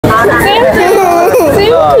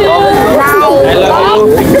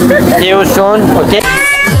you soon. Okay.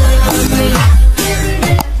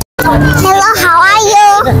 Hello, how are you?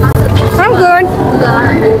 I'm good.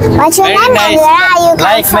 What's your name and where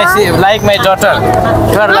are you from? Like my daughter.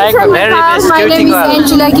 You are like a very nice My cutie name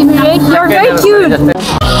is girl. Angela. You're very cute.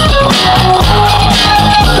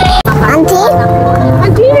 Auntie?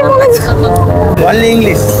 Only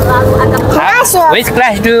English. Which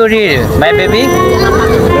class do you read, my baby?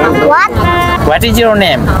 What? What is your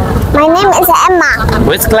name? My name is Emma.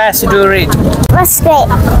 Which class do you read? First grade.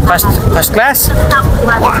 First class?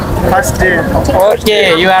 Yeah. First grade.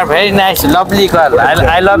 Okay, you are very nice, lovely girl.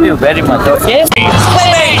 I love you very much. Okay.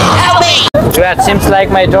 Help me! You are seems like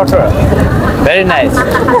my daughter. Very nice.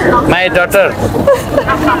 My daughter.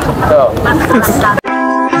 So.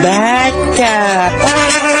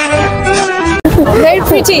 Very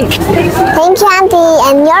pretty. Thank you, Auntie,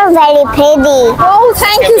 and you're very pretty. Oh,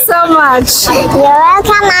 thank you so much. You're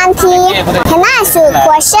welcome, Auntie. Can I ask you a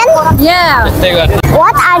question? Yeah.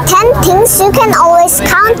 What are 10 things you can always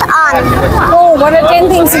count on? Oh, what are 10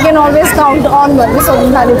 things you can always count on?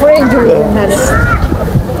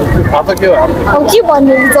 Oh, keep on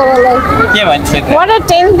doing so like. What are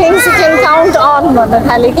 10 things you can count on?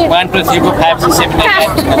 1, 2, 3, 4, 5, 6, 7, 8,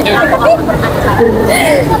 9.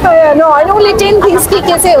 No, I only 10 things. I can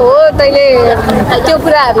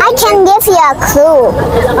give you a clue.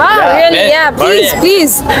 Ah, really? Yeah,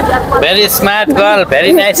 please. Very smart girl,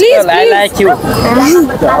 very nice Please, girl. I like you. The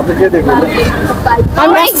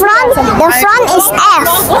front is F.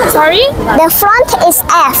 Sorry? The front is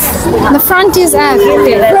F. The front is F.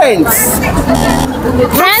 Okay.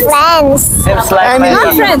 Friends? Seems like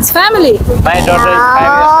Not friends, family. my daughter is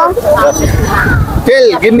 5 years old.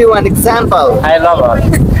 Phil, give me one example. I love her.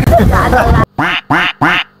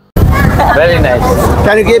 Very nice.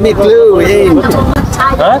 Can you give me clue? Hint?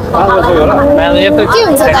 Huh? Man, you have to के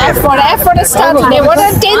हुन्छ त F for the start हुने what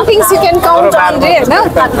are 10 things you can count on रे हैन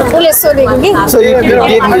उले सोधेको कि So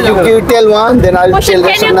you tell one, then I'll tell the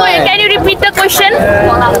rest of nine. Can you repeat the question?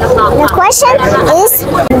 The question is,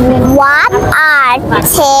 what are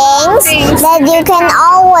things that you can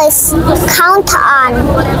always count on?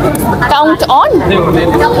 count on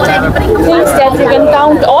things that you can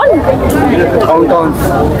count on Count on.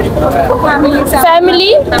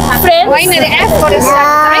 family friends Why not F for the start?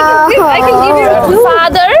 I can give you a clue.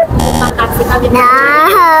 father No.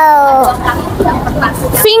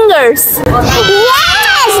 fingers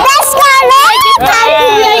Yes, that's correct.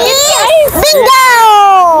 Bingo.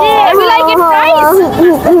 yeah, we like it prize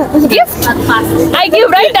gift I give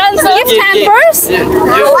right answer gift hampers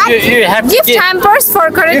you have to gift hampers for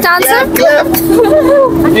correct answer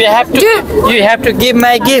you have to give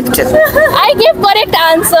my gift. I give correct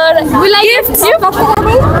answer we like gift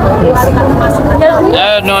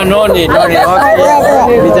No need. I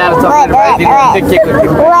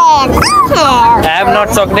have not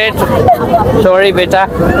chocolate. Sorry, beta.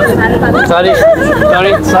 Sorry,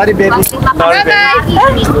 baby. Sorry, baby.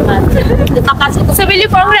 so will you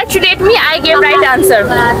congratulate me I gave right answer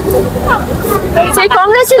say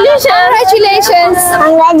congratulations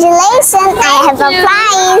Congratulations, I have a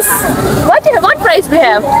prize. what prize we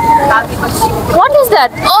have what is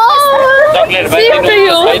that oh Chocolate, same to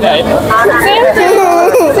you same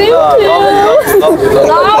to you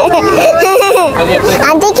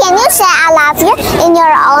Auntie, can you say I love you in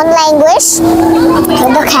your own language to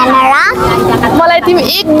the camera? मलाई तिमी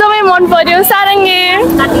एकदमै मन पर्यो सारङ्गे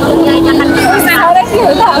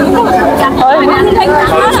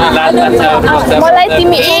मलाई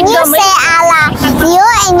तिमी Can you एकदमै say I love you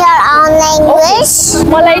in your own language?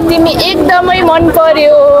 मलाई तिमी एकदमै मन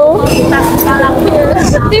पर्यो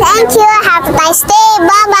Thank you. Have a nice day.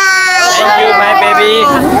 Bye bye. Thank you, my baby.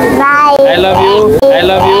 Bye. I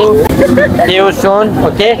love you. See you soon.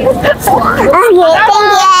 Okay. Okay. Thank you.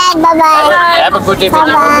 Bye bye. Have a good day. Bye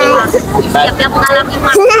bye.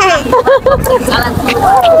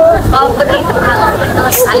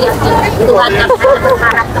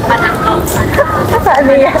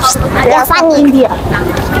 You're funny. India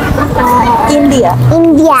India.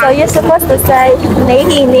 so you're supposed to say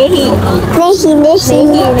nehi Nehi. nehi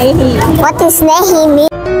What is nehi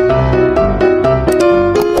mean?